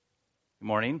Good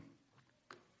morning.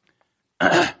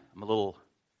 I'm a little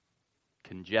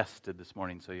congested this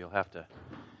morning, so you'll have to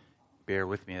bear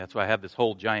with me. That's why I have this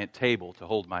whole giant table to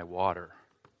hold my water.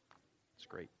 It's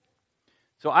great.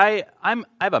 So I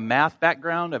have a math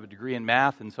background. I have a degree in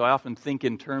math, and so I often think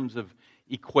in terms of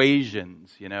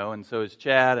equations, And so as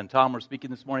Chad and Tom were speaking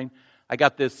this morning, I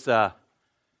got this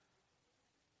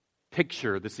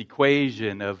picture, this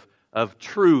equation of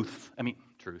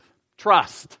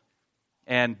trust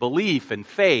and belief and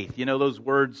faith. Those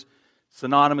words,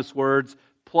 synonymous words,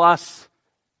 plus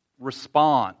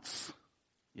response.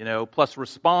 Plus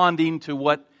responding to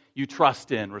what you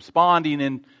trust in,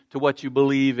 responding to what you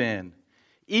believe in,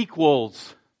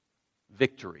 equals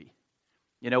victory.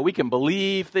 We can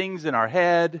believe things in our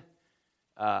head,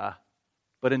 but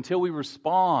until we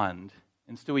respond,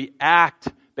 until we act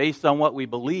based on what we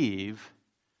believe,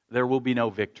 there will be no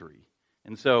victory.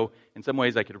 And so, in some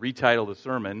ways, I could retitle the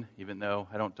sermon, even though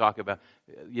I don't talk about,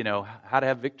 how to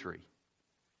have victory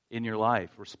in your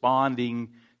life, responding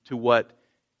to what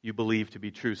you believe to be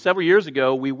true. Several years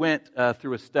ago, we went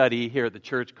through a study here at the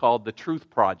church called the Truth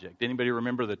Project. Anybody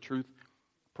remember the Truth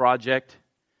Project?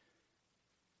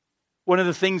 One of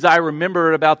the things I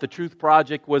remember about the Truth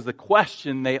Project was the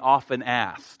question they often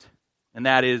asked, and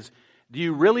that is, do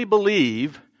you really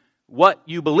believe what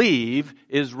you believe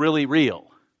is really real?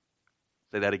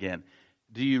 Say that again.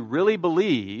 Do you really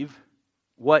believe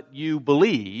what you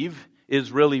believe is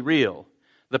really real?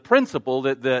 The principle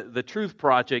that the Truth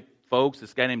Project folks,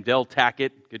 this guy named Del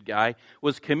Tackett, good guy,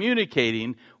 was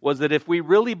communicating was that if we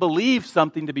really believe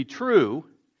something to be true,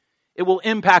 it will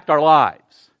impact our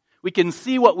lives. We can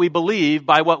see what we believe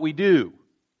by what we do.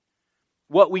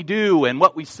 What we do and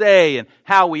what we say and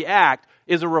how we act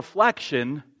is a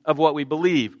reflection of what we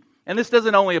believe. And this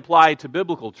doesn't only apply to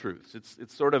biblical truths.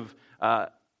 It's sort of,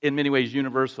 in many ways,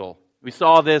 universal. We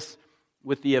saw this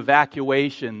with the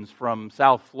evacuations from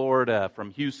South Florida,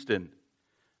 from Houston.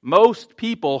 Most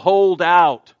people hold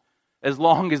out as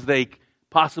long as they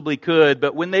possibly could,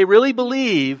 but when they really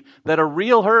believe that a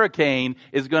real hurricane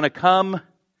is going to come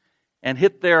and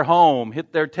hit their home,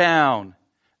 hit their town,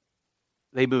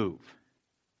 they move.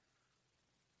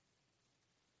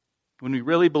 When we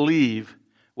really believe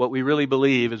what we really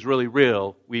believe is really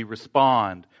real, we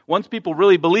respond. Once people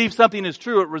really believe something is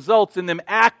true, it results in them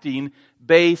acting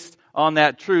based on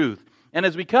that truth. And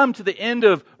as we come to the end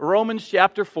of Romans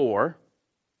chapter 4,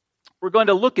 we're going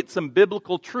to look at some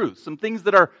biblical truths, some things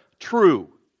that are true.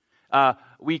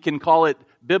 We can call it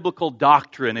biblical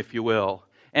doctrine, if you will.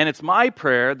 And it's my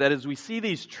prayer that as we see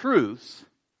these truths,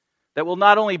 that we'll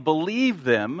not only believe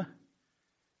them,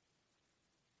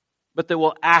 but that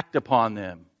we'll act upon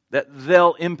them, that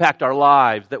they'll impact our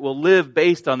lives, that we'll live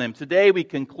based on them. Today we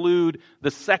conclude the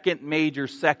second major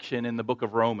section in the book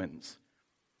of Romans.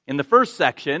 In the first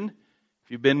section,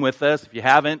 if you've been with us, if you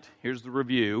haven't, here's the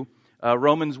review.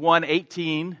 Romans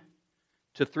 1:18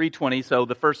 to 3:20. So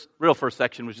the first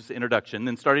section was just the introduction.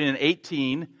 Then starting in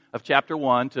 18 of chapter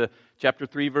 1 to chapter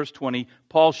 3, verse 20,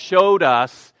 Paul showed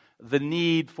us the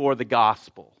need for the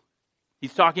gospel.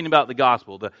 He's talking about the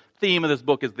gospel. The theme of this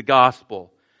book is the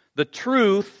gospel. The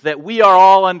truth that we are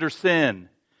all under sin,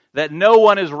 that no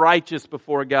one is righteous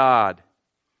before God.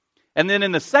 And then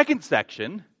in the second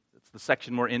section, that's the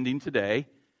section we're ending today,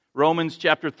 Romans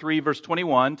chapter 3, verse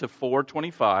 21 to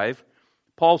 4:25,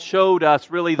 Paul showed us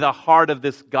really the heart of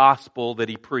this gospel that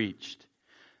he preached.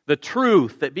 The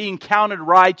truth that being counted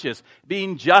righteous,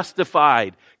 being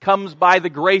justified, comes by the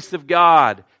grace of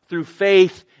God through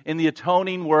faith in the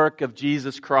atoning work of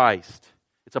Jesus Christ.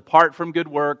 It's apart from good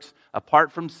works,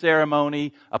 apart from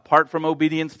ceremony, apart from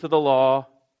obedience to the law.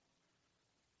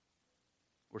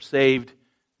 We're saved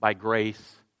by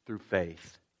grace through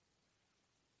faith.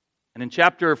 And in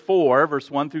chapter 4,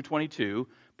 verse 1 through 22,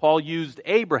 Paul used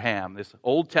Abraham, this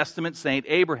Old Testament saint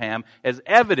Abraham, as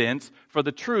evidence for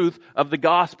the truth of the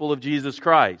gospel of Jesus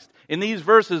Christ. In these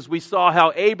verses, we saw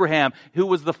how Abraham, who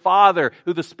was the father,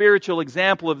 who the spiritual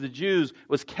example of the Jews,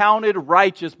 was counted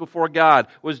righteous before God,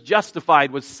 was justified,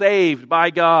 was saved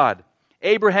by God.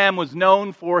 Abraham was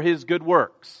known for his good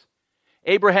works.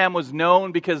 Abraham was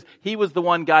known because he was the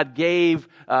one God gave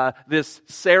this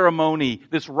ceremony,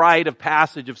 this rite of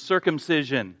passage of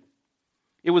circumcision.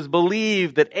 It was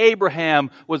believed that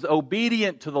Abraham was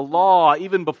obedient to the law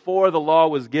even before the law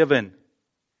was given.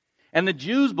 And the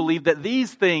Jews believed that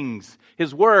these things,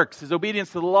 his works, his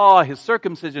obedience to the law, his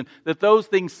circumcision, that those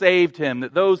things saved him,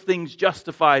 that those things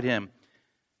justified him.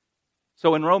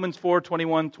 So in Romans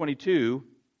 4:21-22,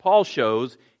 Paul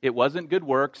shows it wasn't good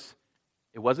works,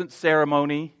 it wasn't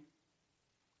ceremony,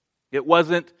 it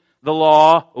wasn't the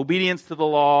law, obedience to the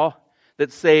law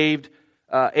that saved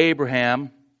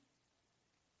Abraham.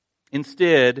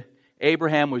 Instead,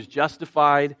 Abraham was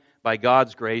justified by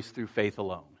God's grace through faith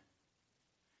alone.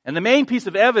 And the main piece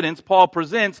of evidence Paul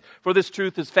presents for this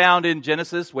truth is found in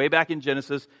Genesis, way back in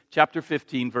Genesis chapter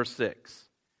 15, verse 6.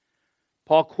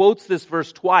 Paul quotes this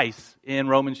verse twice in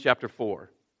Romans chapter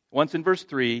 4. Once in verse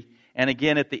 3, and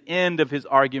again at the end of his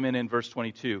argument in verse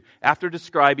 22. After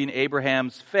describing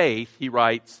Abraham's faith, he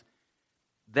writes,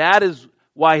 "That is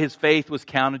why his faith was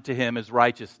counted to him as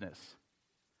righteousness."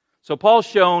 So Paul's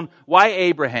shown why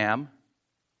Abraham's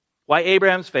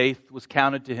faith was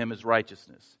counted to him as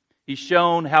righteousness. He's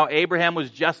shown how Abraham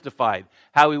was justified,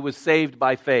 how he was saved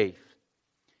by faith.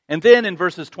 And then in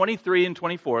verses 23 and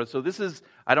 24, so this is,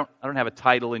 I don't have a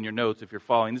title in your notes if you're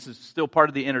following. This is still part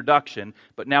of the introduction,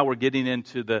 but now we're getting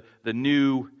into the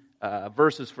new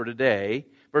verses for today.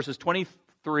 Verses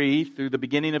 23 through the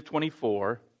beginning of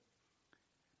 24,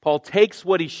 Paul takes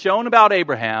what he's shown about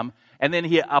Abraham and then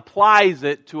he applies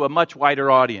it to a much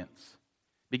wider audience.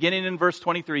 Beginning in verse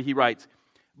 23, he writes,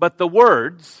 "But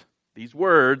these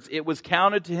words, it was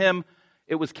counted to him,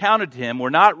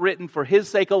 were not written for his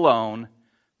sake alone,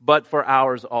 but for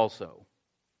ours also."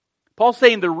 Paul's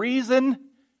saying the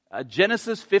reason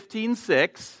Genesis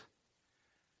 15:6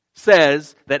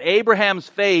 says that Abraham's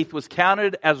faith was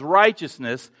counted as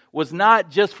righteousness was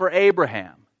not just for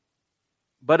Abraham,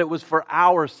 but it was for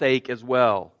our sake as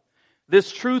well.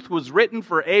 This truth was written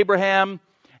for Abraham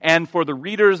and for the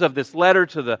readers of this letter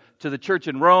to the church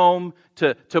in Rome,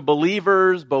 to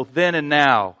believers both then and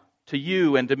now, to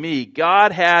you and to me.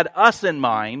 God had us in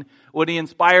mind when He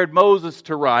inspired Moses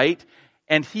to write,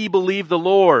 and he believed the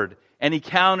Lord, and He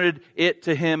counted it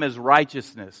to him as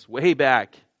righteousness way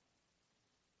back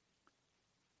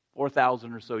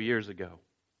 4,000 or so years ago.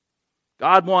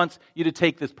 God wants you to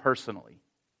take this personally.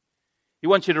 He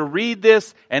wants you to read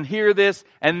this and hear this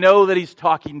and know that He's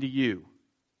talking to you.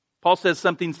 Paul says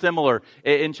something similar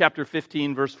in chapter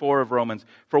 15, verse 4 of Romans.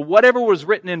 "For whatever was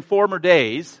written in former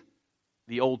days,"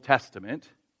 the Old Testament,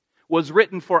 "was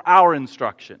written for our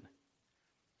instruction."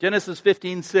 Genesis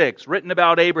 15:6, written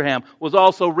about Abraham, was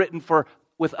also written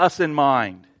with us in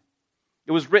mind.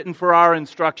 It was written for our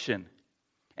instruction.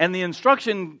 And the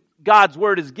instruction God's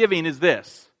Word is giving is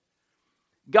this.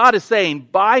 God is saying,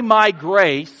 by my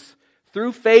grace,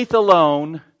 through faith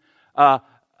alone,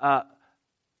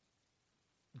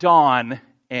 Dawn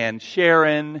and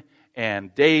Sharon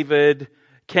and David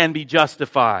can be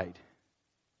justified.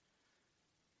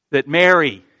 That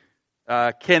Mary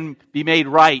can be made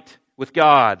right with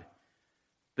God.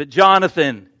 That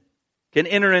Jonathan can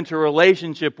enter into a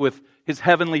relationship with his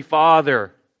heavenly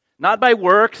Father. Not by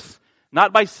works,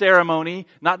 not by ceremony,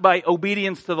 not by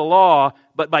obedience to the law,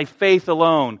 but by faith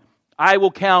alone. I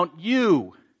will count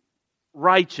you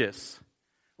righteous.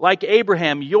 Like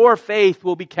Abraham, your faith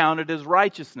will be counted as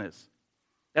righteousness.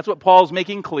 That's what Paul's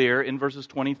making clear in verses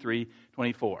 23,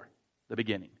 24, the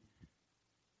beginning.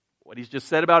 What he's just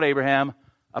said about Abraham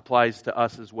applies to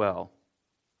us as well.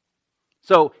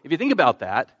 So, if you think about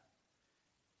that,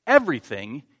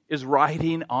 everything is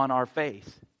riding on our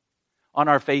faith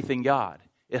in God.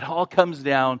 It all comes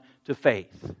down to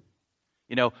faith.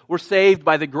 You know, we're saved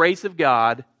by the grace of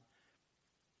God.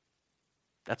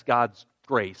 That's God's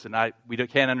grace, and we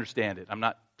can't understand it. I'm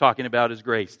not talking about His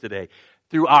grace today.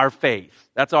 Through our faith.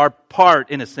 That's our part,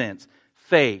 in a sense.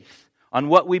 Faith on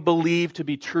what we believe to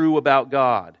be true about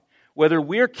God. Whether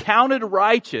we're counted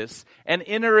righteous and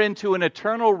enter into an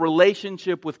eternal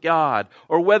relationship with God,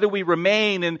 or whether we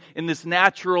remain in this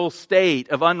natural state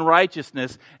of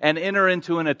unrighteousness and enter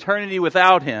into an eternity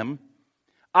without Him,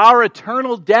 our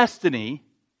eternal destiny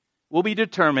will be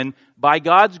determined by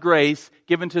God's grace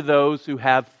given to those who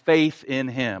have faith in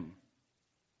Him.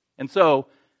 And so,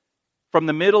 from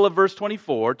the middle of verse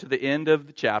 24 to the end of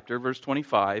the chapter, verse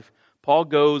 25, Paul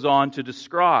goes on to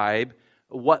describe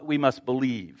what we must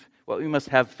believe, what we must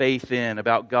have faith in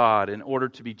about God in order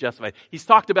to be justified. He's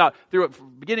talked about,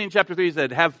 beginning in chapter 3, he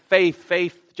said, have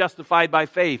faith justified by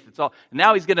faith. It's all. And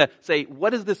now he's going to say,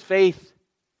 what is this faith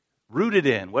rooted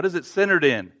in? What is it centered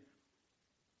in?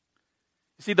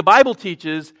 See, the Bible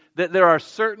teaches that there are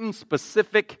certain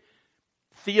specific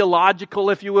theological,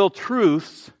 if you will,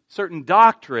 truths, certain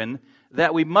doctrine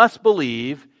that we must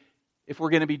believe if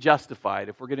we're going to be justified,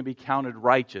 if we're going to be counted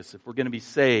righteous, if we're going to be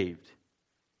saved.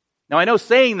 Now, I know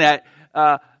saying that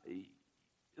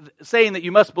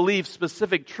you must believe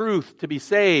specific truth to be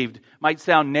saved might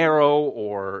sound narrow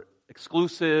or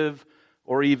exclusive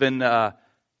or even,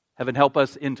 heaven help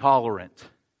us, intolerant.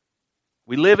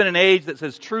 We live in an age that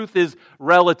says truth is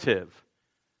relative.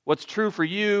 What's true for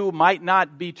you might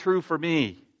not be true for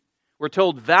me. We're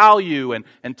told value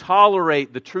and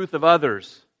tolerate the truth of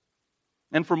others.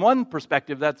 And from one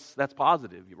perspective, that's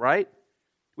positive, right?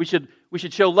 We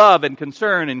should show love and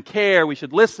concern and care. We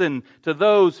should listen to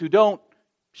those who don't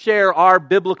share our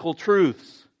biblical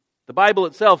truths. The Bible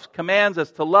itself commands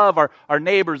us to love our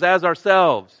neighbors as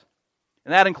ourselves.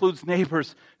 And that includes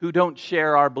neighbors who don't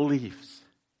share our beliefs.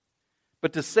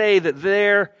 But to say that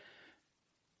their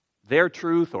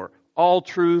truth or all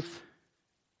truth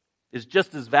is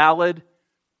just as valid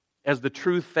as the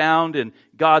truth found in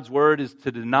God's Word is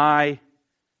to deny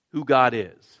who God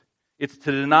is. It's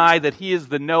to deny that He is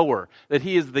the knower, that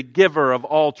He is the giver of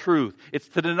all truth. It's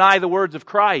to deny the words of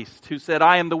Christ, who said,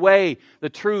 I am the way, the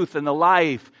truth, and the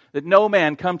life, that no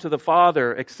man come to the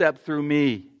Father except through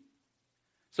me.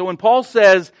 So when Paul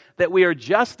says that we are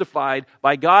justified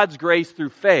by God's grace through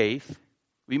faith,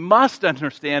 we must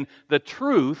understand the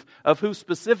truth of who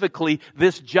specifically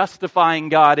this justifying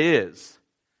God is,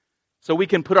 so we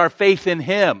can put our faith in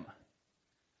Him.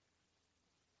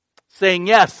 Saying,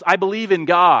 yes, I believe in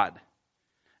God.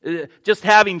 Just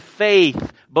having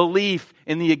faith, belief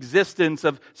in the existence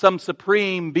of some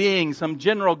supreme being, some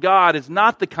general God, is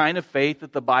not the kind of faith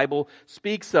that the Bible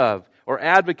speaks of or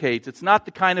advocates. It's not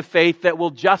the kind of faith that will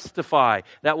justify,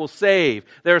 that will save.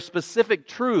 There are specific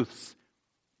truths,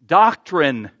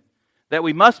 doctrine, that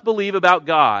we must believe about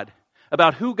God,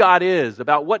 about who God is,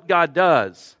 about what God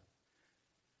does,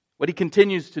 what He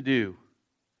continues to do.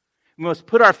 We must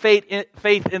put our faith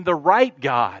in the right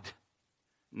God,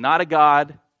 not a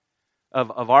God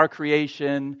of our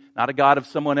creation, not a God of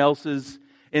someone else's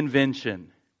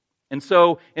invention. And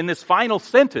so, in this final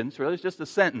sentence, really it's just a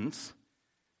sentence,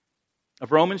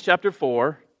 of Romans chapter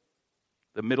 4,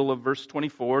 the middle of verse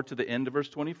 24 to the end of verse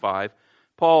 25,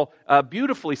 Paul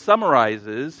beautifully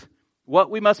summarizes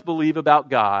what we must believe about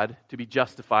God to be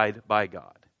justified by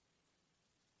God.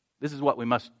 This is what we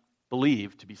must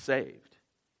believe to be saved.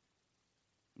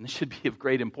 And this should be of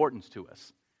great importance to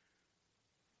us.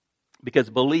 Because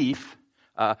belief,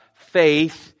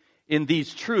 faith in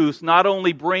these truths not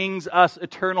only brings us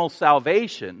eternal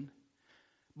salvation,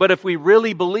 but if we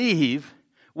really believe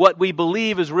what we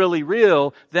believe is really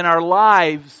real, then our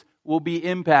lives will be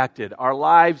impacted. Our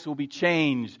lives will be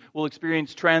changed. We'll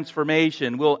experience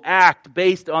transformation. We'll act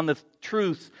based on the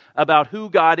truths about who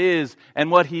God is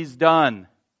and what He's done.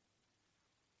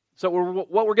 So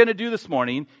what we're going to do this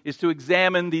morning is to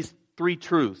examine these three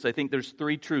truths. I think there's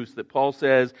three truths that Paul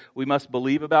says we must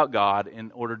believe about God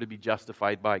in order to be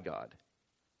justified by God.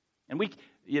 And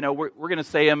we're going to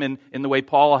say them in the way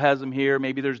Paul has them here.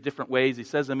 Maybe there's different ways. He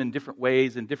says them in different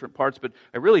ways, in different parts. But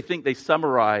I really think they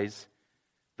summarize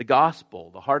the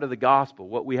gospel, the heart of the gospel,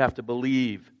 what we have to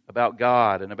believe about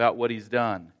God and about what He's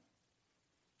done.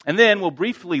 And then we'll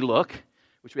briefly look,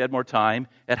 wish we had more time,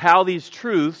 at how these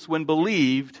truths, when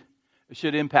believed,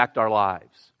 should impact our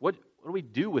lives. What do we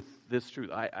do with this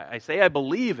truth? I say I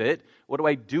believe it. What do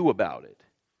I do about it?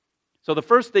 So the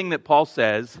first thing that Paul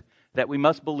says that we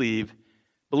must believe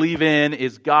in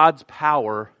is God's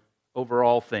power over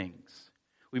all things.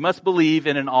 We must believe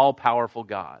in an all-powerful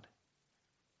God.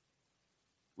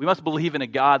 We must believe in a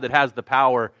God that has the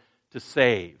power to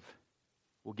save.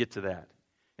 We'll get to that.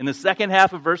 In the second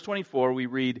half of verse 24, we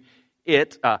read,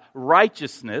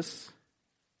 righteousness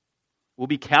will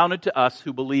be counted to us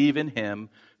who believe in Him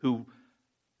who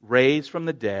raised from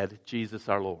the dead Jesus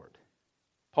our Lord.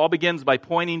 Paul begins by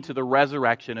pointing to the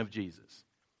resurrection of Jesus.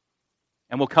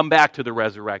 And we'll come back to the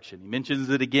resurrection. He mentions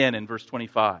it again in verse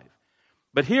 25.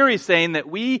 But here he's saying that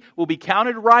we will be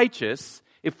counted righteous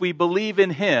if we believe in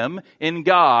Him, in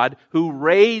God, who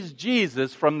raised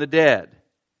Jesus from the dead.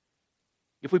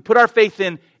 If we put our faith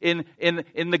in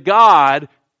the God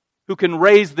who can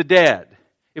raise the dead.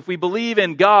 If we believe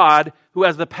in God who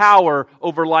has the power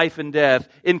over life and death.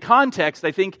 In context,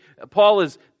 I think Paul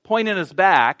is pointing us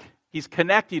back. He's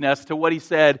connecting us to what he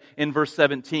said in verse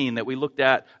 17 that we looked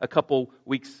at a couple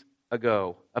weeks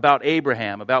ago about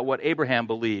Abraham, about what Abraham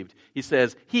believed. He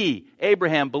says,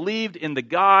 Abraham, believed in the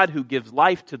God who gives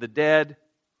life to the dead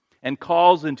and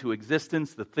calls into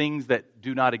existence the things that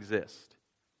do not exist.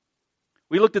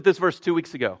 We looked at this verse 2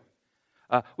 weeks ago.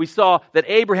 We saw that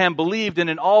Abraham believed in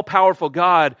an all-powerful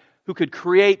God who could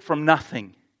create from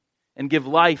nothing and give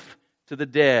life to the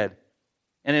dead.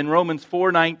 And in Romans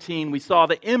 4:19, we saw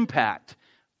the impact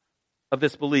of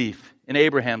this belief in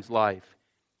Abraham's life.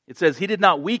 It says, he did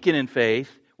not weaken in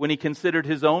faith when he considered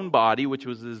his own body, which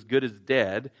was as good as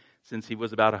dead, since he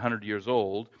was about 100 years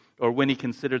old, or when he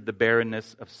considered the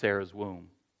barrenness of Sarah's womb.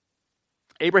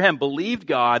 Abraham believed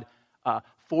God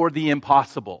for the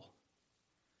impossible.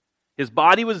 His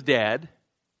body was dead,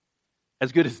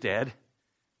 as good as dead.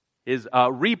 His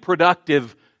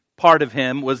reproductive part of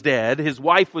him was dead. His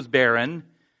wife was barren.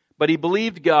 But he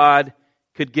believed God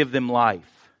could give them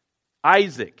life.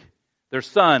 Isaac, their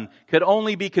son, could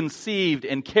only be conceived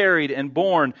and carried and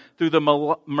born through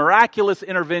the miraculous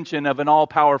intervention of an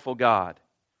all-powerful God.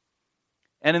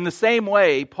 And in the same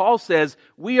way, Paul says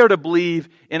we are to believe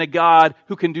in a God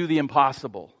who can do the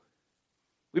impossible.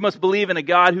 We must believe in a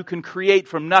God who can create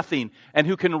from nothing and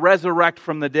who can resurrect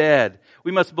from the dead.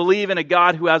 We must believe in a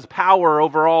God who has power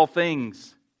over all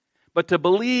things. But to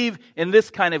believe in this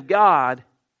kind of God,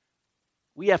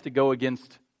 we have to go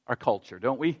against our culture,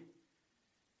 don't we?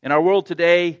 In our world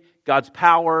today, God's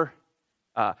power,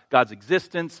 God's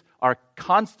existence are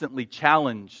constantly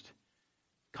challenged,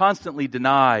 constantly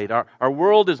denied. Our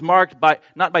world is marked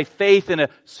not by faith in a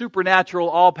supernatural,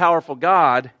 all-powerful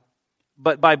God,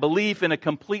 but by belief in a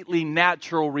completely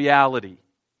natural reality.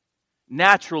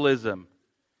 Naturalism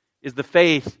is the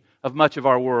faith of much of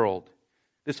our world.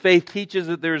 This faith teaches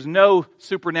that there is no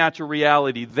supernatural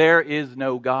reality. There is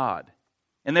no God.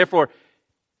 And therefore,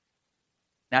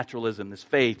 naturalism, this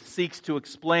faith, seeks to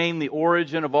explain the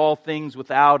origin of all things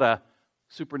without a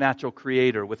supernatural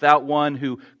creator, without one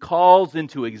who calls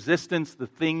into existence the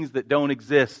things that don't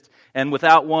exist, and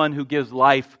without one who gives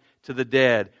life to the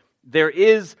dead.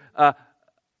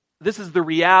 This is the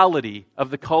reality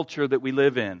of the culture that we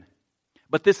live in.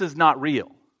 But this is not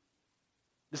real.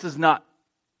 This is not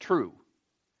true.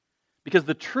 Because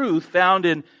the truth found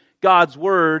in God's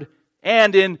Word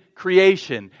and in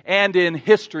creation and in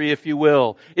history, if you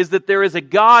will, is that there is a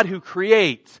God who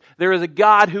creates. There is a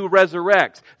God who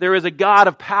resurrects. There is a God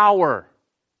of power.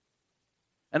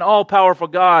 An all-powerful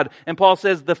God. And Paul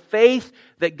says the faith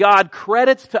that God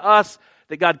credits to us,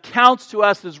 that God counts to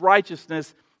us as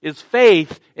righteousness, is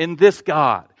faith in this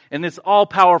God, in this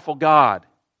all-powerful God.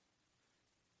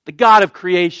 The God of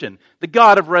creation, the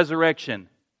God of resurrection,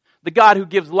 the God who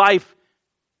gives life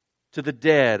to the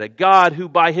dead, a God who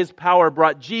by His power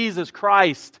brought Jesus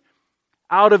Christ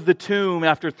out of the tomb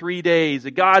after 3 days,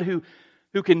 a God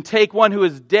who can take one who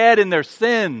is dead in their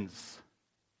sins.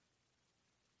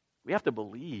 We have to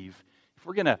believe, if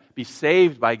we're going to be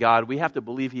saved by God, we have to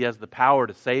believe He has the power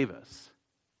to save us.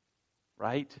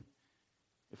 Right?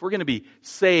 If we're going to be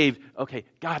saved, okay,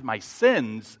 God, my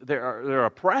sins, they're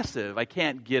oppressive. I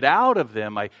can't get out of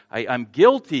them. I'm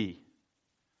guilty.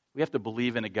 We have to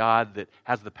believe in a God that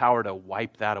has the power to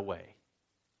wipe that away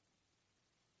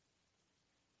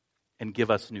and give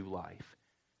us new life.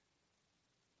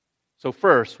 So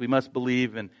first, we must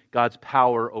believe in God's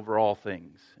power over all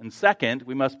things. And second,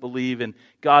 we must believe in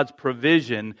God's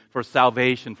provision for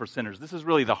salvation for sinners. This is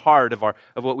really the heart of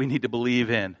what we need to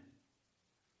believe in.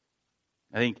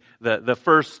 I think the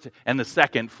first and the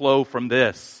second flow from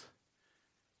this.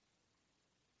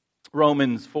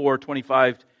 Romans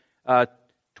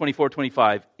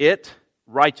 24:25. It,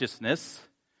 righteousness,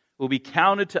 will be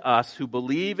counted to us who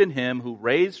believe in Him who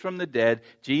raised from the dead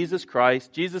Jesus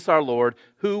Christ, Jesus our Lord,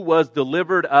 who was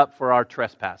delivered up for our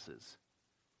trespasses.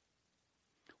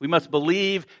 We must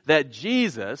believe that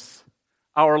Jesus,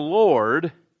 our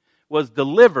Lord, was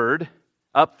delivered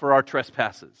up for our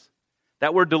trespasses.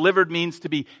 That word delivered means to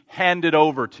be handed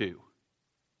over to.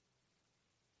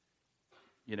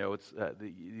 You know, it's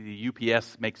the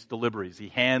UPS makes deliveries. He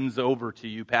hands over to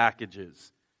you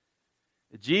packages.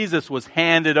 Jesus was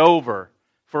handed over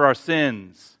for our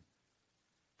sins,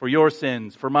 for your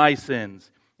sins, for my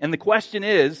sins. And the question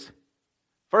is,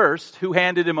 first, who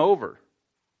handed Him over?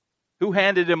 Who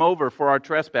handed Him over for our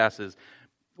trespasses?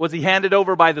 Was He handed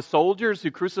over by the soldiers who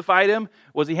crucified Him?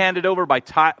 Was He handed over by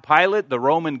Pilate, the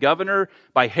Roman governor?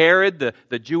 By Herod,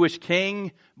 the Jewish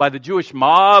king? By the Jewish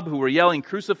mob who were yelling,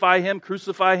 crucify Him,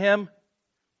 crucify Him?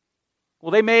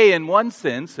 Well, they may, in one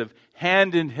sense, have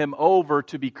handed Him over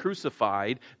to be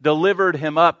crucified, delivered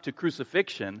Him up to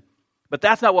crucifixion. But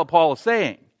that's not what Paul is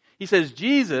saying. He says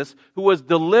Jesus, who was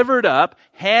delivered up,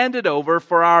 handed over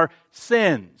for our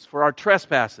sins, for our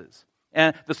trespasses.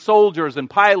 And the soldiers and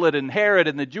Pilate and Herod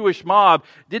and the Jewish mob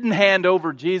didn't hand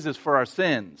over Jesus for our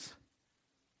sins.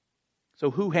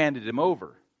 So who handed Him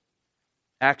over?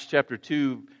 Acts chapter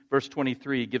 2, verse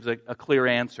 23 gives a clear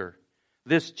answer.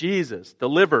 This Jesus,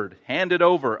 delivered, handed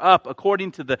over, up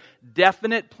according to the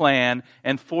definite plan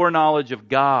and foreknowledge of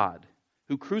God,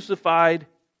 who crucified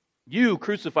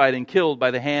and killed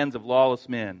by the hands of lawless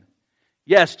men.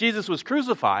 Yes, Jesus was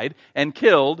crucified and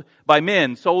killed by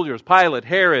men, soldiers, Pilate,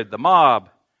 Herod, the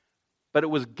mob. But it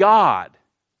was God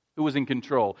who was in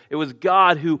control. It was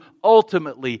God who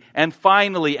ultimately and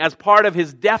finally, as part of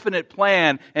His definite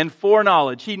plan and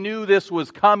foreknowledge, He knew this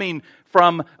was coming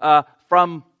from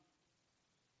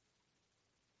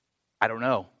I don't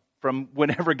know, from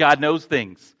whenever God knows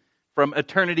things, from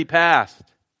eternity past.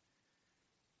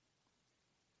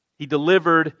 He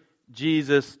delivered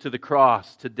Jesus to the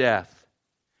cross, to death.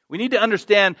 We need to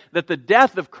understand that the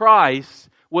death of Christ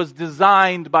was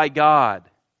designed by God.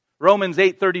 Romans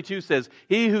 8:32 says,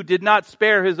 "He who did not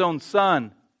spare his own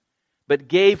Son, but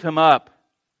gave him up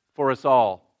for us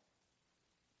all."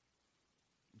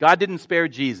 God didn't spare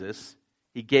Jesus.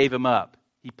 He gave him up.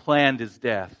 He planned his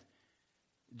death.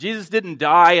 Jesus didn't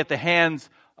die at the hands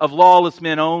of lawless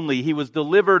men only. He was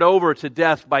delivered over to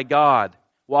death by God.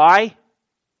 Why?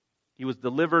 He was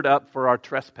delivered up for our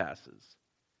trespasses.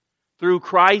 Through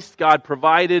Christ, God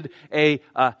provided a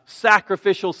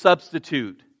sacrificial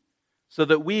substitute so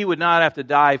that we would not have to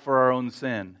die for our own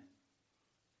sin.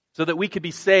 So that we could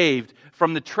be saved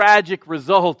from the tragic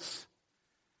results,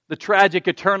 the tragic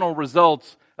eternal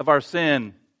results of our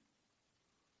sin.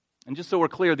 And just so we're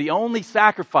clear, the only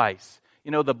sacrifice,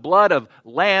 the blood of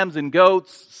lambs and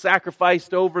goats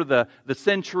sacrificed over the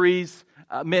centuries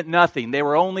meant nothing. They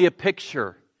were only a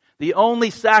picture. The only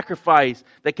sacrifice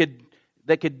that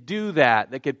could do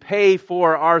that could pay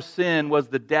for our sin, was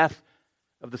the death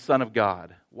of the Son of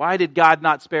God. Why did God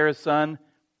not spare His Son?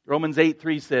 Romans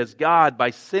 8:3 says, "God,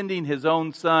 by sending His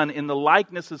own Son in the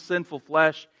likeness of sinful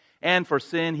flesh, and for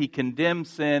sin, He condemned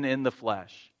sin in the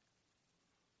flesh."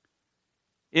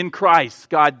 In Christ,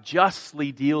 God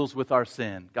justly deals with our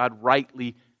sin. God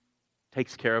rightly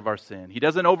takes care of our sin. He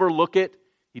doesn't overlook it.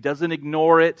 He doesn't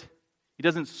ignore it. He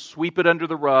doesn't sweep it under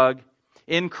the rug.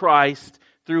 In Christ,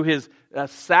 through His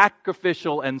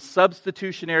sacrificial and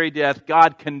substitutionary death,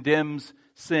 God condemns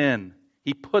sin.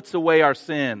 He puts away our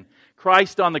sin.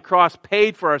 Christ on the cross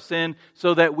paid for our sin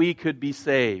so that we could be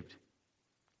saved.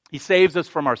 He saves us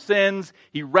from our sins.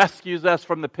 He rescues us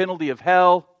from the penalty of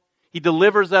hell. He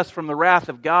delivers us from the wrath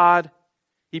of God.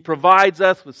 He provides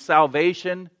us with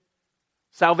salvation.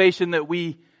 Salvation that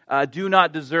we do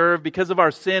not deserve. Because of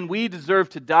our sin, we deserve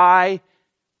to die.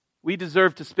 We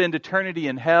deserve to spend eternity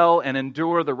in hell and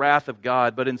endure the wrath of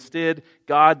God. But instead,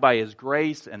 God, by His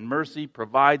grace and mercy,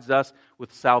 provides us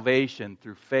with salvation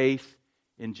through faith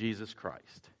in Jesus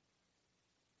Christ.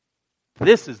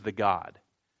 This is the God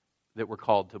that we're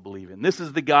called to believe in. This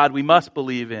is the God we must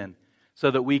believe in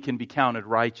so that we can be counted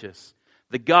righteous.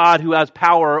 The God who has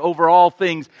power over all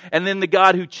things, and then the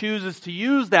God who chooses to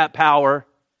use that power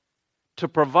to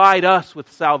provide us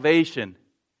with salvation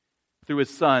through His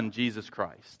Son, Jesus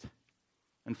Christ.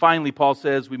 And finally, Paul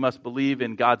says we must believe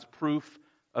in God's proof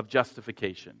of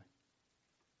justification.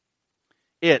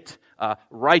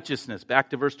 Righteousness, back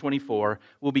to verse 24,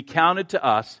 will be counted to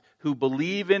us who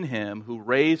believe in Him who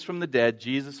raised from the dead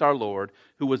Jesus our Lord,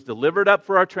 who was delivered up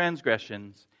for our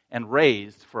transgressions and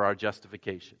raised for our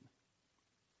justification.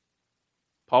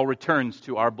 Paul returns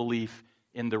to our belief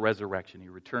in the resurrection. He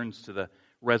returns to the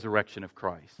resurrection of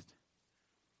Christ.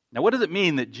 Now, what does it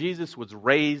mean that Jesus was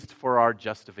raised for our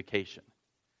justification?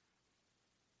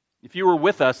 If you were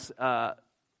with us a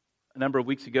number of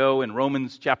weeks ago in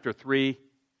Romans chapter 3,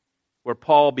 where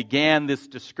Paul began this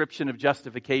description of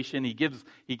justification, he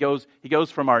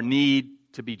goes from our need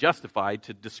to be justified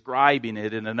to describing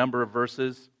it in a number of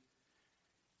verses.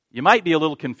 You might be a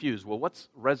little confused. Well, what's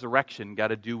resurrection got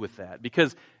to do with that?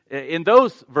 Because in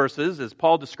those verses, as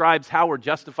Paul describes how we're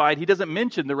justified, he doesn't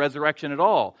mention the resurrection at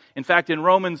all. In fact, in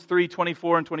Romans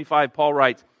 3:24 and 25, Paul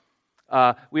writes,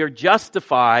 we are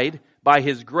justified by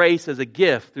His grace as a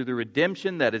gift through the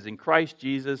redemption that is in Christ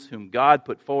Jesus, whom God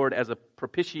put forward as a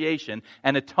propitiation,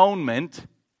 an atonement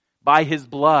by His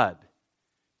blood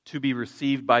to be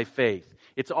received by faith.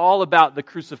 It's all about the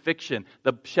crucifixion,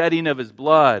 the shedding of His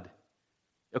blood.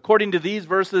 According to these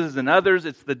verses and others,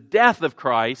 it's the death of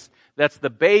Christ that's the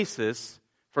basis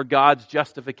for God's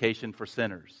justification for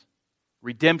sinners.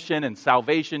 Redemption and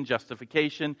salvation,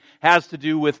 justification, has to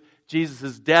do with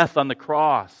Jesus' death on the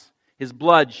cross, His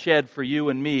blood shed for you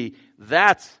and me.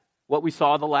 That's what we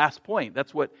saw the last point.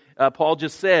 That's what Paul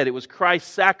just said. It was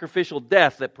Christ's sacrificial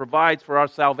death that provides for our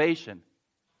salvation.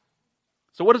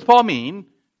 So what does Paul mean,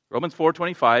 Romans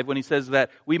 4:25, when he says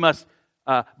that we must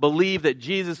believe that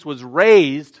Jesus was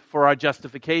raised for our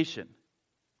justification?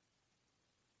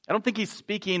 I don't think he's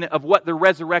speaking of what the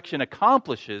resurrection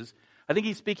accomplishes. I think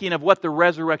he's speaking of what the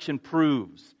resurrection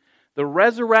proves. The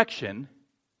resurrection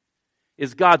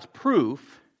is God's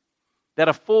proof that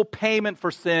a full payment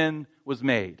for sin was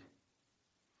made.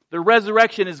 The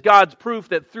resurrection is God's proof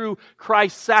that through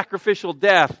Christ's sacrificial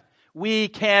death, we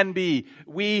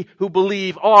who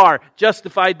believe are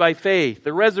justified by faith.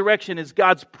 The resurrection is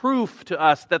God's proof to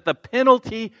us that the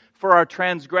penalty for our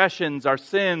transgressions, our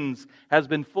sins, has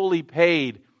been fully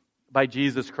paid by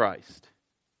Jesus Christ.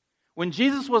 When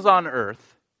Jesus was on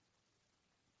earth,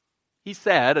 He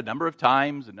said a number of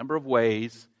times, a number of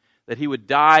ways, that He would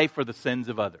die for the sins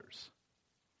of others.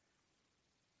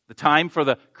 The time for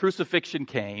the crucifixion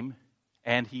came,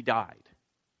 and he died.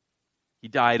 He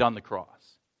died on the cross.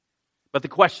 But the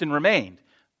question remained,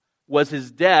 was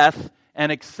his death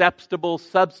an acceptable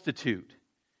substitute?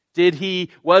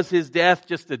 Was his death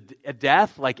just a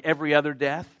death like every other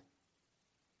death?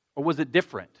 Or was it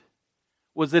different?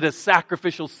 Was it a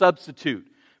sacrificial substitute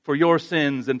for your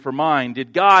sins and for mine?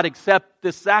 Did God accept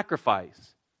this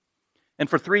sacrifice? And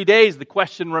for 3 days, the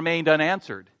question remained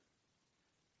unanswered.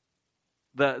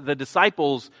 The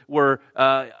disciples were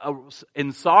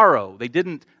in sorrow. They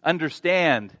didn't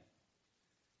understand.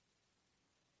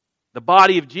 The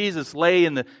body of Jesus lay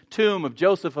in the tomb of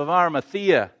Joseph of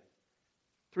Arimathea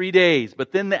 3 days.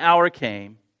 But then the hour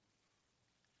came.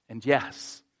 And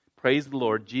yes, praise the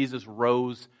Lord, Jesus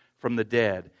rose from the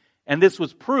dead. And this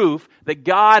was proof that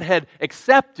God had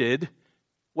accepted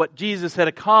what Jesus had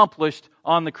accomplished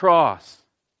on the cross.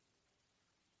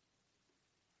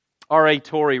 R.A.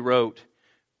 Torrey wrote,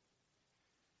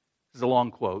 this is a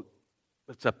long quote,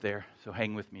 but it's up there, so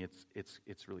hang with me,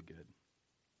 it's really good.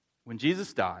 When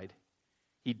Jesus died,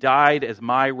 he died as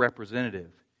my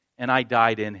representative, and I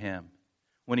died in him.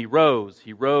 When he rose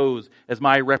as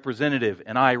my representative,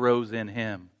 and I rose in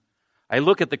him. I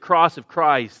look at the cross of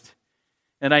Christ,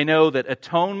 and I know that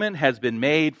atonement has been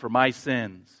made for my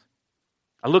sins.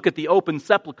 I look at the open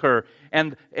sepulcher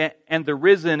and the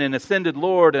risen and ascended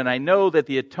Lord, and I know that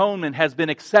the atonement has been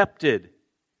accepted.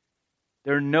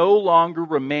 There no longer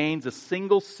remains a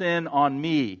single sin on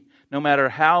me, no matter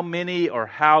how many or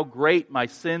how great my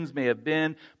sins may have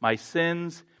been. My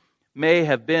sins may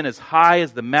have been as high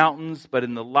as the mountains, but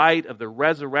in the light of the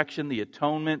resurrection, the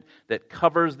atonement that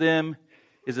covers them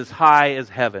is as high as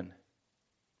heaven.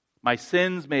 My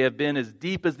sins may have been as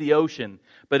deep as the ocean,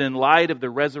 but in light of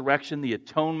the resurrection, the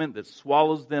atonement that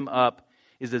swallows them up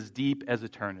is as deep as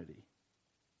eternity.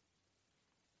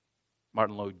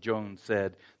 Martin Lloyd-Jones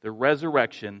said, the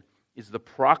resurrection is the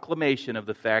proclamation of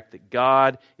the fact that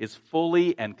God is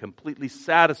fully and completely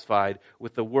satisfied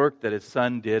with the work that His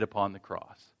Son did upon the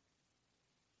cross.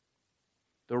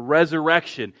 The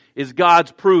resurrection is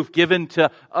God's proof given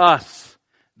to us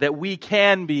that we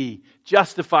can be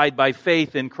justified by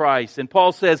faith in Christ. And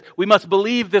Paul says we must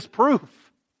believe this proof.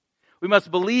 We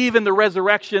must believe in the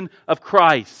resurrection of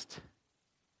Christ.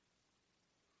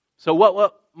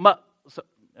 So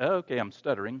okay, I'm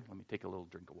stuttering. Let me take a little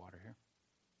drink of water here.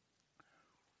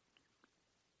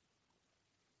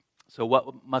 So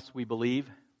what must we believe?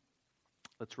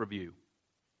 Let's review.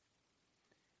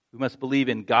 We must believe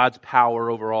in God's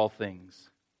power over all things.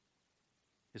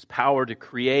 His power to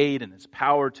create and His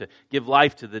power to give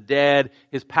life to the dead.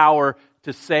 His power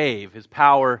to save. His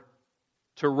power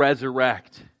to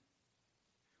resurrect.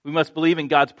 We must believe in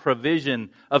God's provision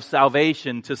of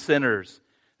salvation to sinners.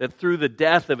 That through the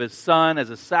death of His Son as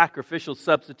a sacrificial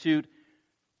substitute,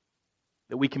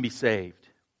 that we can be saved.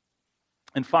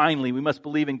 And finally, we must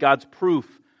believe in God's proof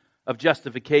of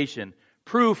justification.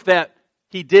 Proof that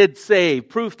He did save.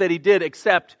 Proof that He did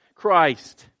accept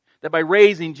Christ. That by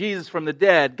raising Jesus from the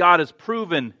dead, God has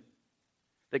proven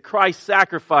that Christ's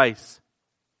sacrifice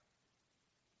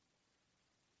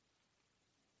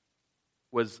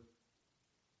was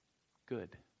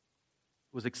good,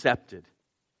 was accepted,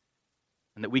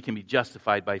 and that we can be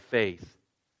justified by faith,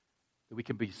 that we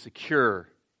can be secure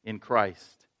in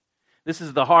Christ. This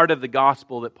is the heart of the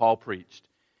gospel that Paul preached.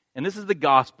 And this is the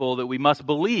gospel that we must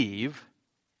believe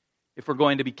if we're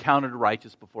going to be counted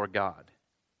righteous before God.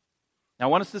 Now, I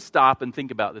want us to stop and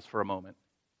think about this for a moment.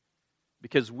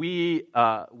 Because we,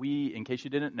 in case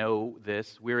you didn't know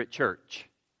this, we're at church.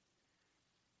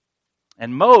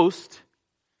 And most,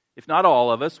 if not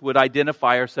all of us, would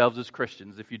identify ourselves as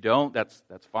Christians. If you don't, that's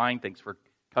fine. Thanks for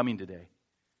coming today.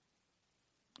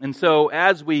 And so,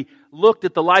 as we looked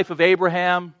at the life of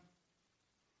Abraham,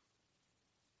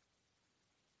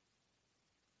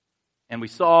 and we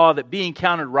saw that being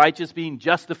counted righteous, being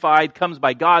justified, comes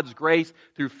by God's grace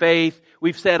through faith.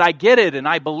 We've said, I get it and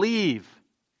I believe.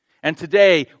 And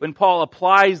today, when Paul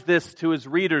applies this to his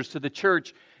readers, to the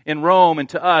church in Rome and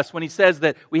to us, when he says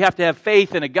that we have to have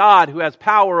faith in a God who has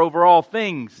power over all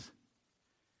things.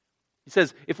 He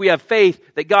says, if we have faith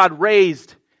that God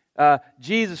raised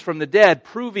Jesus from the dead,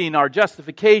 proving our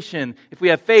justification, if we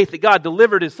have faith that God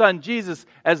delivered His Son Jesus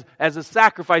as a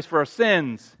sacrifice for our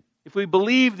sins, if we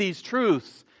believe these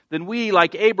truths, then we,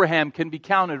 like Abraham, can be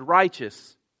counted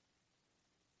righteous.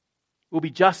 We'll be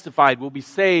justified. We'll be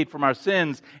saved from our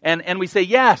sins. And we say,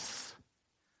 yes,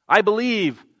 I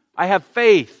believe. I have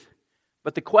faith.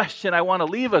 But the question I want to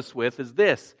leave us with is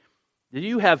this. Do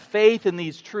you have faith in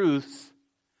these truths,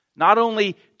 not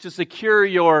only to secure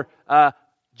your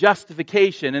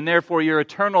justification and therefore your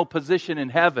eternal position in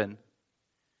heaven,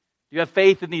 Do you have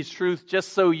faith in these truths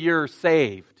just so you're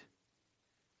saved?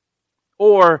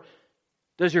 Or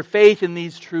does your faith in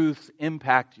these truths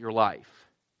impact your life?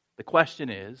 The question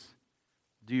is,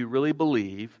 do you really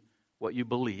believe what you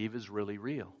believe is really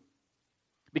real?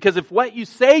 Because if what you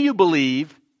say you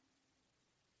believe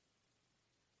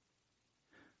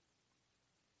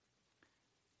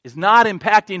is not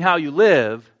impacting how you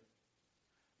live,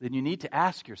 then you need to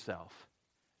ask yourself,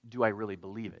 do I really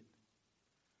believe it?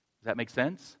 Does that make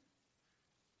sense?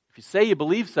 If you say you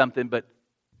believe something, but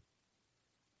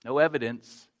no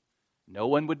evidence, no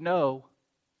one would know,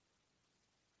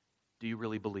 do you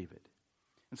really believe it?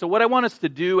 And so what I want us to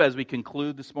do as we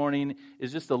conclude this morning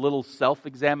is just a little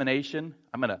self-examination.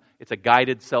 It's a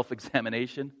guided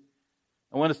self-examination.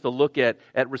 I want us to look at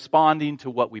responding to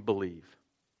what we believe.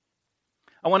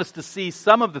 I want us to see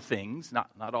some of the things,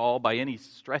 not all by any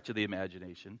stretch of the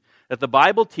imagination, that the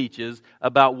Bible teaches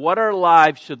about what our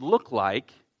lives should look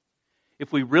like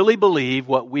if we really believe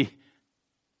what we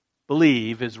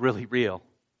believe is really real.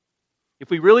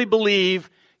 If we really believe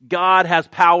God has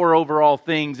power over all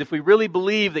things, if we really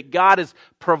believe that God has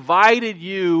provided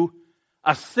you,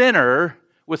 a sinner,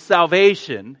 with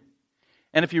salvation,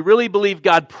 and if you really believe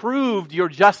God proved your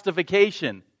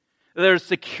justification, there's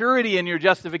security in your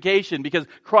justification because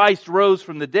Christ rose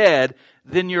from the dead,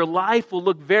 then your life will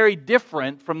look very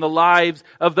different from the lives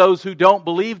of those who don't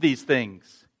believe these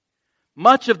things.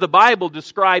 Much of the Bible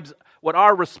describes what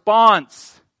our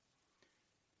response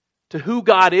to who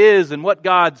God is and what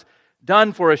God's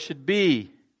done for us should be.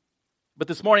 But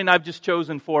this morning I've just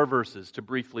chosen 4 verses to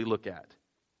briefly look at.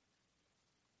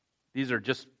 These are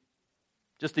just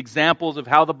examples of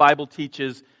how the Bible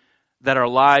teaches that our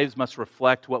lives must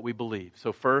reflect what we believe.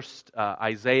 So first,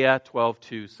 Isaiah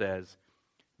 12:2 says,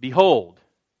 "Behold,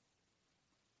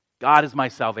 God is my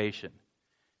salvation.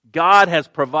 God has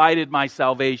provided my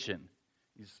salvation."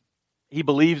 He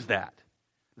believes that.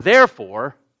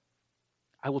 Therefore,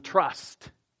 I will trust.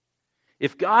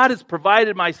 If God has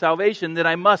provided my salvation, then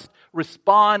I must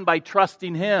respond by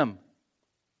trusting Him.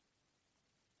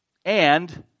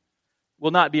 And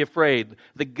will not be afraid.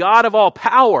 The God of all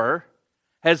power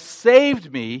has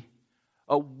saved me.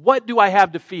 What do I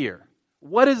have to fear?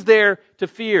 What is there to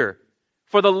fear?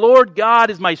 For the Lord God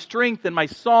is my strength and my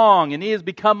song, and He has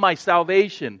become my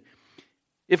salvation.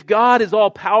 If God is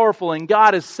all powerful and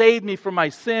God has saved me from my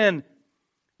sin,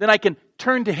 then I can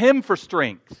turn to Him for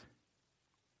strength.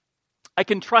 I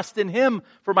can trust in Him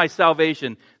for my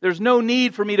salvation. There's no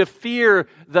need for me to fear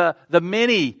the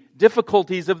many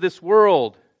difficulties of this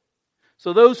world.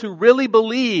 So those who really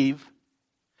believe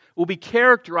will be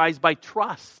characterized by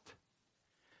trust,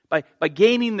 by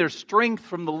gaining their strength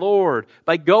from the Lord,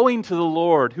 by going to the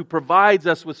Lord who provides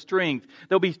us with strength.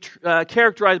 They'll be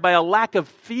characterized by a lack of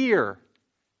fear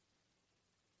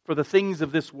for the things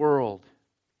of this world.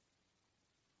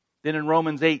 Then in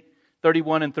Romans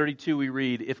 8:31 and 32 we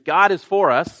read, "If God is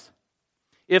for us,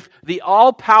 if the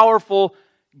all-powerful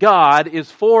God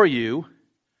is for you,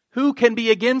 who can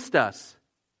be against us?"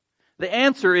 The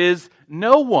answer is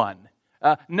no one,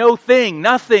 no thing,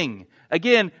 nothing.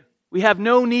 Again, we have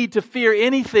no need to fear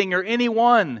anything or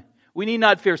anyone. We need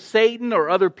not fear Satan or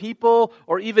other people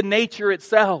or even nature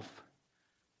itself.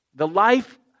 The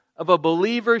life of a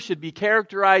believer should be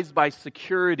characterized by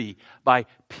security, by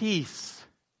peace.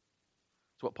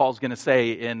 That's what Paul's going to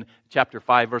say in chapter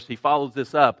 5, verse. He follows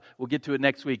this up. We'll get to it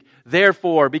next week.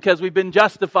 Therefore, because we've been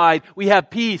justified, we have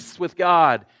peace with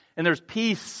God. And there's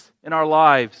peace in our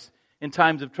lives in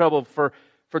times of trouble. For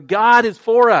God is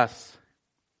for us.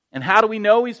 And how do we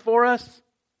know He's for us?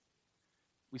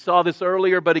 We saw this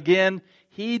earlier, but again,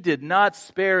 He did not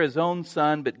spare His own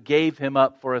Son, but gave Him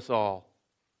up for us all.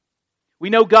 We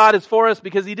know God is for us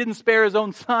because He didn't spare His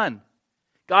own Son.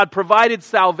 God provided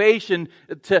salvation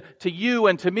to you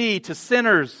and to me, to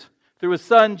sinners, through His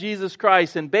Son, Jesus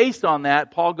Christ. And based on that,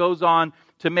 Paul goes on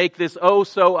to make this oh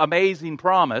so amazing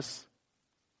promise.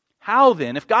 How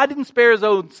then, if God didn't spare His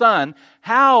own Son,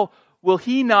 how will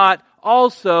He not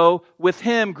also with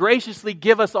Him graciously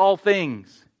give us all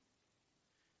things?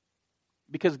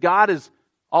 Because God is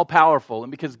all-powerful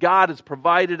and because God has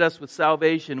provided us with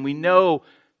salvation, we know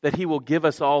that He will give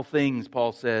us all things,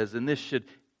 Paul says, and this should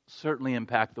certainly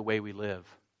impact the way we live.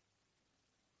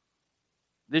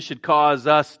 This should cause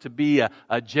us to be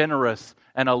a generous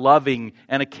and a loving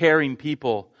and a caring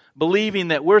people, believing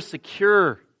that we're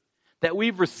secure, that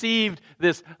we've received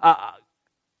this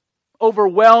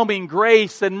overwhelming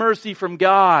grace and mercy from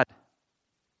God,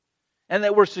 and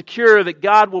that we're secure that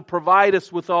God will provide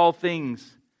us with all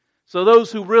things. So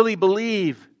those who really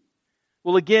believe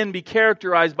will again be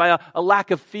characterized by a lack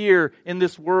of fear in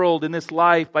this world, in this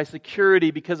life, by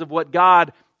security because of what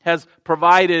God has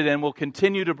provided and will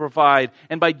continue to provide,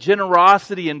 and by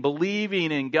generosity and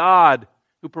believing in God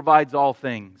who provides all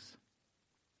things.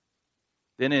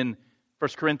 Then in 1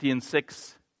 Corinthians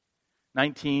 6,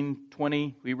 19,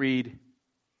 20, we read,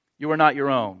 "You are not your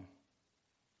own,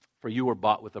 for you were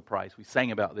bought with a price." We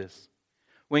sang about this.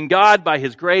 "When God, by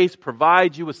His grace,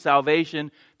 provides you with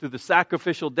salvation through the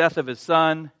sacrificial death of His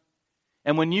Son,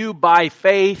 and when you, by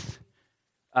faith,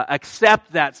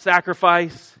 accept that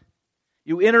sacrifice,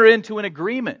 you enter into an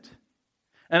agreement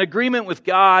with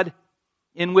God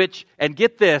in which, and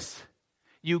get this,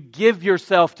 you give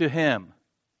yourself to Him.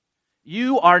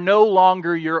 You are no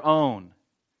longer your own.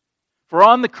 For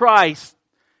on the cross,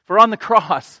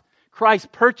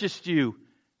 Christ purchased you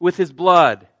with His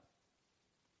blood."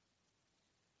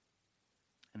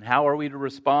 And how are we to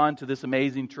respond to this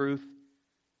amazing truth?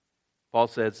 Paul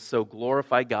says, "So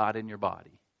glorify God in your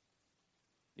body."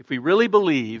 If we really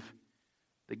believe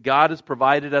that God has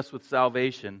provided us with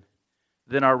salvation,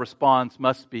 then our response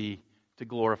must be to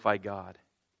glorify God,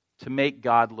 to make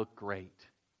God look great,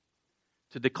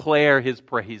 to declare His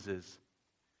praises,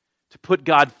 to put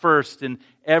God first in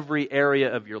every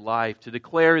area of your life, to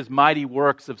declare His mighty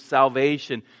works of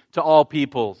salvation to all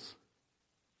peoples.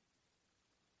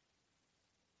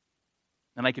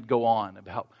 And I could go on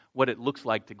about what it looks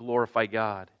like to glorify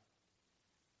God.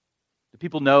 Do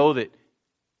people know that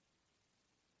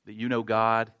you know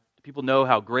God? Do people know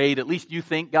how great, at least you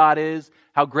think God is,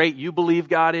 how great you believe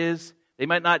God is? They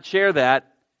might not share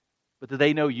that, but do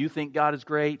they know you think God is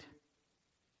great?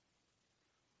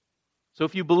 So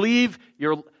if you believe,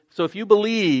 your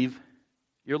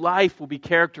life will be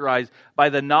characterized by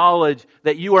the knowledge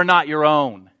that you are not your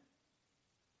own.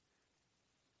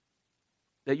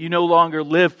 That you no longer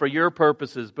live for your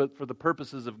purposes, but for the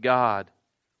purposes of God.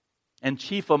 And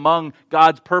chief among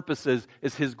God's purposes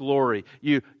is His glory.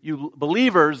 You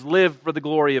believers live for the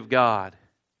glory of God.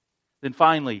 Then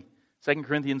finally, 2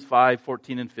 Corinthians 5,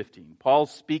 14 and 15.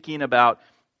 Paul's speaking about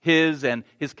his and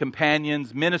his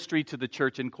companions' ministry to the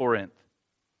church in Corinth.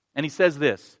 And he says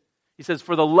this. He says,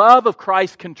 "For the love of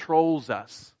Christ controls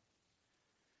us."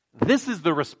 This is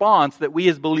the response that we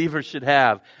as believers should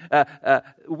have.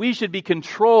 We should be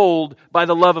controlled by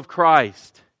the love of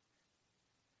Christ.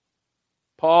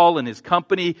 Paul and his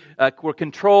company were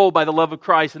controlled by the love of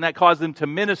Christ, and that caused them to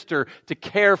minister, to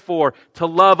care for, to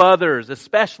love others,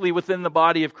 especially within the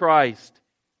body of Christ.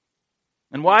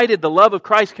 And why did the love of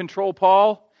Christ control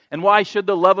Paul? And why should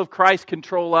the love of Christ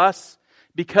control us?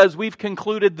 Because we've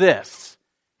concluded this,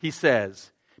 he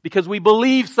says. Because we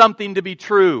believe something to be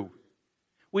true.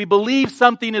 We believe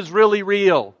something is really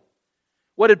real.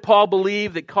 What did Paul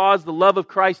believe that caused the love of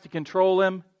Christ to control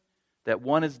him? That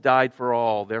one has died for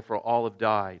all, therefore all have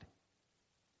died.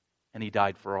 And He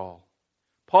died for all.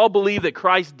 Paul believed that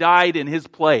Christ died in his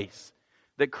place.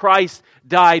 That Christ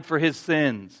died for his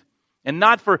sins. And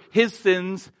not for his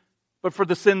sins, but for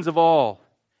the sins of all.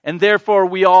 And therefore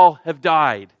we all have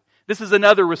died. This is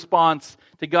another response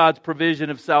to God's provision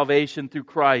of salvation through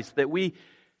Christ. That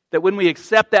when we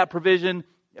accept that provision,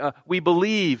 we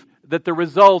believe that the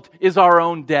result is our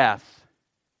own death.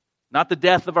 Not the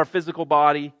death of our physical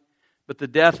body, but the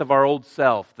death of our old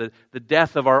self, the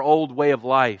death of our old way of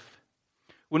life.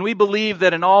 When we believe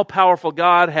that an all-powerful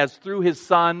God has, through His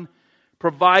Son,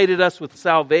 provided us with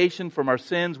salvation from our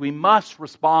sins, we must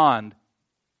respond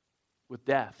with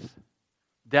death.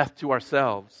 Death to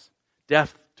ourselves.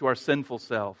 Death to our sinful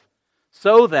self.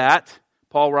 So that,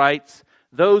 Paul writes,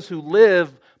 those who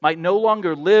live might no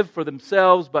longer live for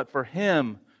themselves, but for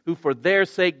Him who for their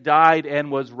sake died and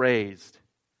was raised.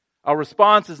 Our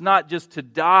response is not just to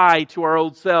die to our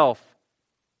old self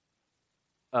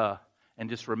and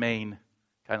just remain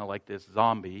kind of like this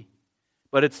zombie,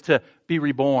 but it's to be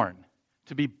reborn,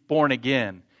 to be born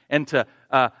again, and to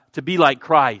be like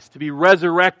Christ, to be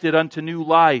resurrected unto new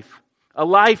life. A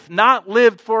life not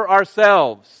lived for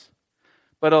ourselves,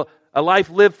 but a life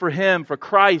lived for Him, for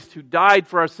Christ, who died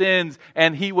for our sins,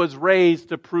 and He was raised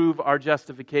to prove our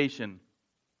justification.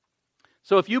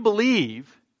 So if you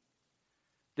believe,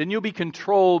 then you'll be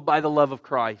controlled by the love of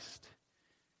Christ.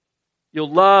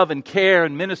 You'll love and care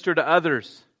and minister to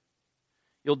others.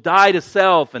 You'll die to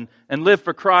self and live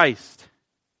for Christ.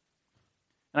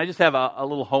 And I just have a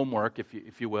little homework,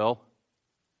 if you will.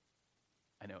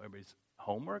 I know everybody's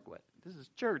homework? What? This is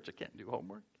church. I can't do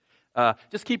homework.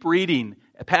 Just keep reading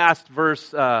past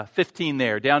verse 15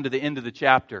 there, down to the end of the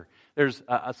chapter. There's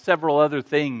several other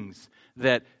things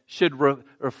that should,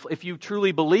 if you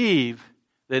truly believe,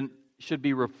 then should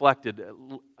be reflected.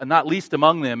 Not least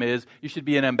among them is you should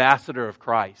be an ambassador of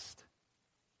Christ.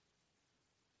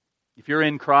 If you're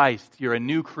in Christ, you're a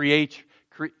new creature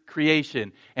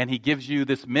creation, and He gives you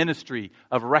this ministry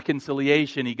of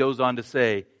reconciliation. He goes on to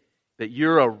say that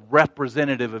you're a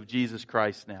representative of Jesus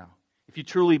Christ now. If you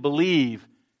truly believe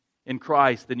in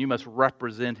Christ, then you must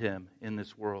represent Him in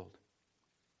this world.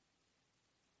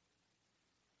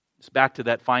 It's back to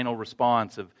that final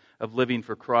response of living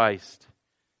for Christ.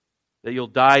 That you'll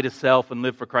die to self and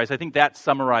live for Christ. I think that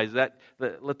summarizes that.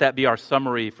 Let that be our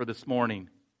summary for this morning.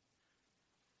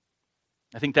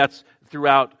 I think that's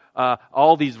throughout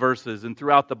all these verses and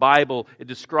throughout the Bible. It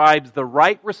describes the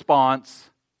right response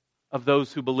of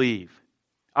those who believe.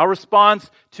 Our response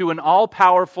to an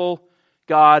all-powerful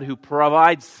God who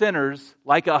provides sinners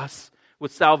like us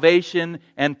with salvation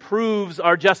and proves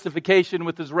our justification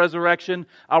with His resurrection,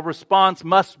 our response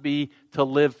must be to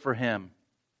live for Him.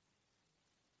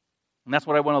 And that's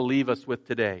what I want to leave us with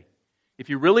today. If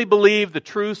you really believe the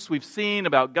truths we've seen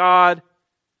about God,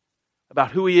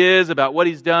 about who He is, about what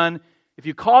He's done, if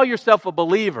you call yourself a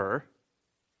believer,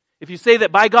 if you say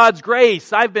that by God's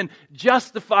grace I've been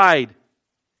justified,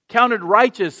 counted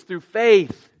righteous through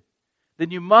faith, then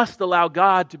you must allow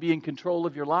God to be in control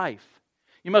of your life.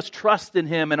 You must trust in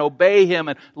Him and obey Him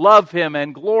and love Him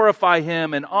and glorify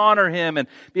Him and honor Him and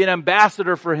be an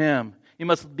ambassador for Him. You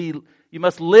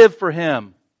must live for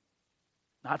Him.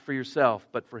 Not for yourself,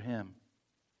 but for Him.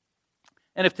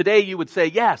 And if today you would say,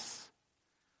 yes,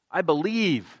 I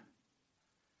believe.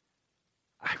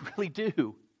 I really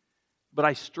do. But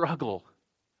I struggle.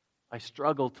 I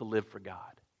struggle to live for God.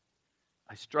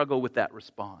 I struggle with that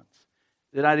response.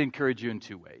 Then I'd encourage you in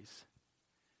two ways.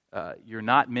 You're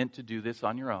not meant to do this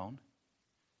on your own.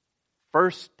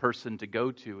 First person to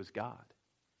go to is God.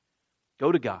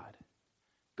 Go to God.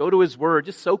 Go to His Word.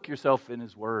 Just soak yourself in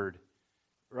His Word.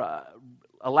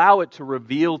 Allow it to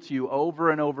reveal to you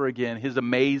over and over again His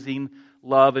amazing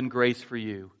love and grace for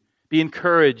you. Be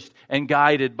encouraged and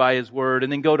guided by His Word.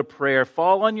 And then go to prayer.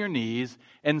 Fall on your knees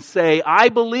and say, I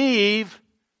believe.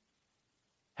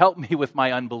 Help me with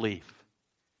my unbelief.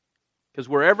 Because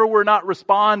wherever we're not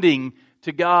responding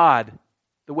to God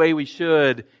the way we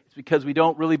should, it's because we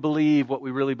don't really believe what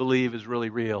we really believe is really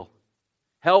real.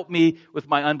 Help me with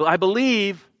my unbelief. I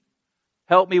believe.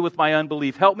 Help me with my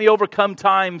unbelief. Help me overcome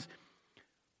times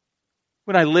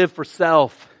when I live for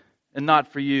self and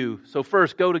not for you. So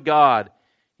first, go to God.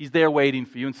 He's there waiting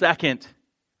for you. And second,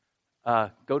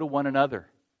 go to one another.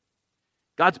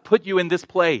 God's put you in this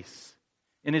place,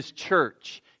 in His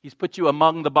church. He's put you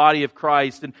among the body of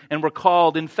Christ. And we're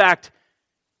called, in fact,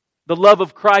 the love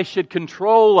of Christ should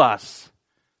control us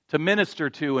to minister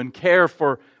to and care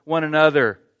for one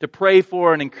another, to pray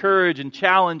for and encourage and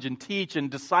challenge and teach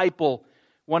and disciple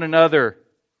one another.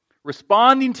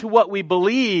 Responding to what we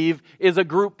believe is a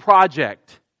group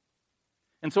project.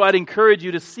 And so I'd encourage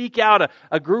you to seek out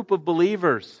a group of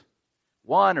believers,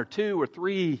 1 or 2 or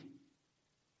 3,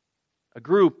 a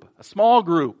group, a small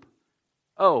group.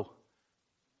 Oh,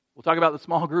 we'll talk about the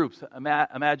small groups.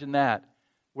 Imagine that.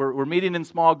 We're meeting in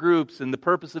small groups, and the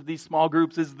purpose of these small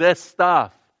groups is this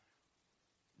stuff.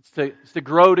 It's to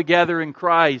grow together in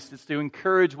Christ. It's to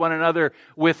encourage one another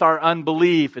with our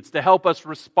unbelief. It's to help us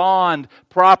respond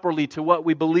properly to what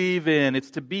we believe in.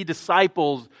 It's to be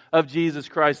disciples of Jesus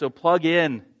Christ. So plug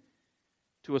in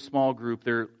to a small group.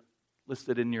 They're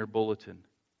listed in your bulletin.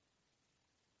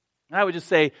 And I would just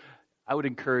say, I would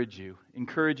encourage you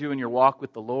in your walk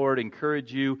with the Lord,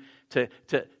 encourage you to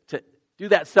do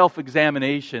that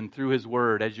self-examination through His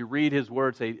Word. As you read His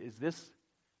Word, say, is this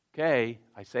okay?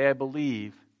 I say I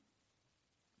believe.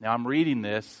 Now I'm reading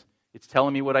this. It's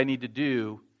telling me what I need to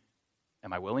do.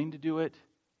 Am I willing to do it?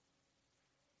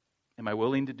 Am I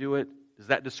willing to do it? Does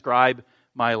that describe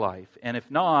my life? And if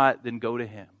not, then go to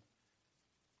Him.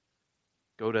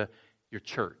 Go to your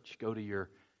church. Go to your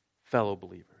fellow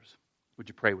believers. Would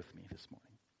you pray with me this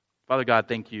morning? Father God,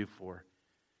 thank You for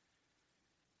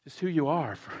just who You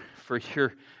are,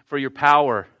 for your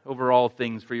power over all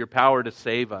things, for Your power to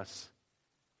save us,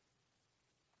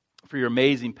 for Your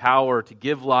amazing power to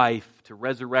give life, to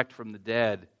resurrect from the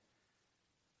dead.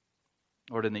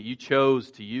 Lord, and that You chose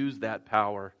to use that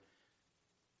power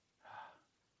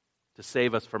to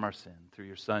save us from our sin through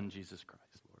Your Son, Jesus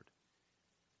Christ, Lord.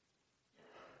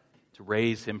 To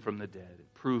raise Him from the dead,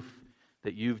 proof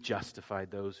that You've justified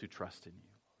those who trust in You.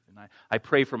 And I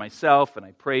pray for myself, and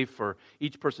I pray for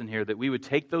each person here that we would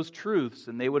take those truths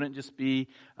and they wouldn't just be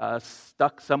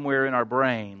stuck somewhere in our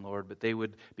brain, Lord, but they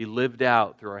would be lived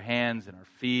out through our hands and our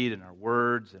feet and our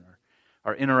words and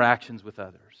our interactions with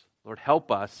others. Lord, help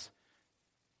us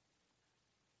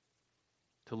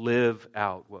to live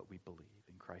out what we believe.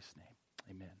 In Christ's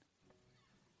name, amen.